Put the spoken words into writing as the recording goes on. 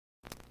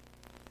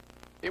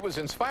It was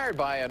inspired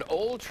by an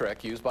old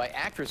trick used by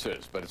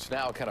actresses, but it's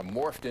now kind of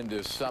morphed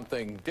into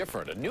something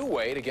different, a new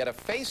way to get a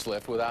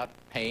facelift without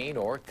pain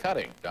or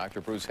cutting.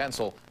 Dr. Bruce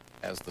Hensel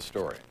has the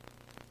story.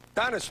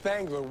 Donna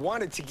Spangler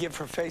wanted to give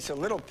her face a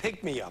little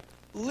pick-me-up,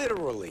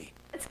 literally.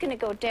 It's going to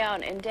go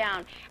down and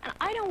down, and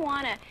I don't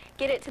want to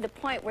get it to the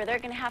point where they're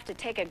going to have to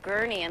take a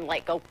gurney and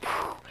like go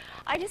poof.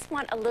 I just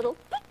want a little,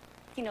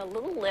 you know,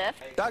 little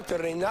lift. Dr.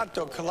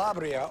 Renato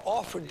Calabria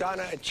offered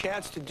Donna a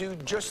chance to do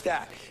just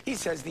that. He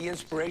says the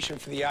inspiration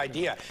for the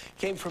idea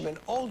came from an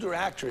older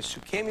actress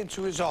who came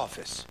into his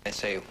office. I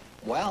say,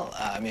 well,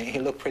 I mean, he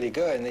looked pretty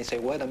good. And they say,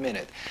 wait a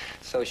minute.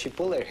 So she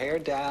pulled her hair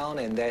down,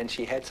 and then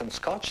she had some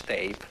Scotch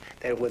tape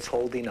that was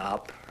holding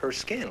up her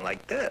skin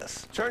like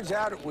this. Turns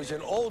out it was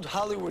an old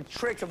Hollywood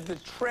trick of the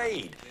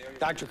trade.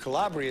 Dr.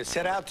 Calabria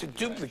set out to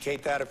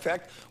duplicate that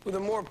effect with a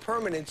more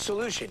permanent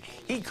solution.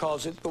 He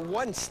calls it the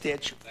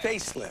one-stitch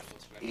facelift.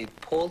 It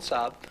pulls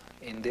up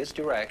in this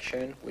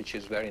direction, which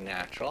is very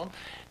natural,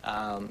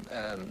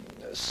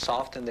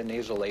 soften the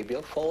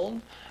nasolabial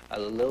fold,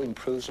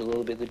 improves a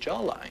little bit the jaw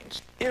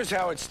lines. Here's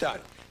how it's done.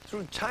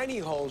 Through tiny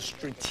holes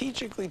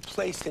strategically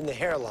placed in the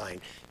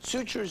hairline,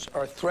 sutures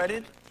are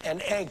threaded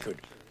and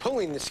anchored,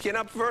 pulling the skin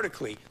up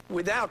vertically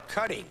without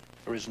cutting.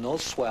 There is no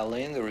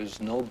swelling, there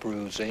is no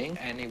bruising,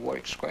 and it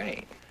works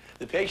great.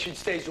 The patient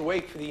stays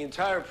awake for the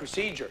entire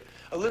procedure.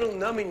 A little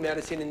numbing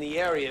medicine in the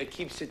area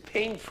keeps it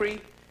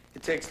pain-free.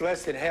 It takes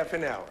less than half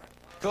an hour.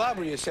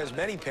 Calabria says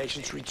many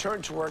patients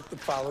return to work the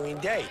following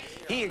day.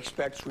 He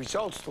expects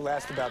results to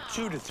last about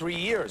 2 to 3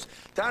 years.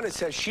 Donna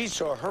says she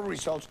saw her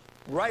results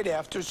right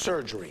after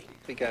surgery.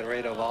 We got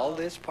rid of all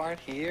this part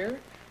here,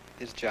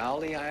 this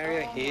jowly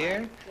area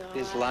here,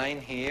 this line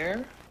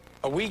here.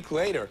 A week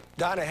later,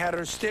 Donna had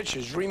her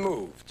stitches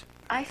removed.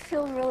 I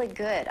feel really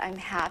good. I'm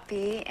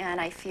happy, and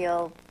I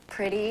feel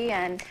pretty,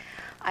 and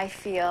I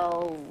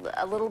feel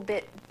a little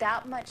bit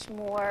that much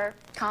more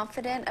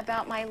confident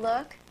about my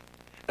look.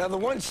 Now, the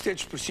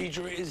one-stitch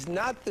procedure is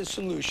not the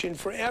solution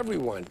for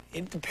everyone.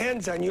 It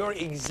depends on your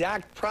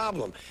exact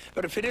problem.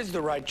 But if it is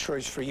the right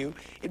choice for you,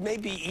 it may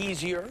be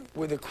easier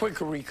with a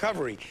quicker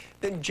recovery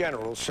than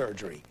general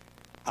surgery.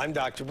 I'm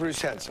Dr.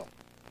 Bruce Hensel.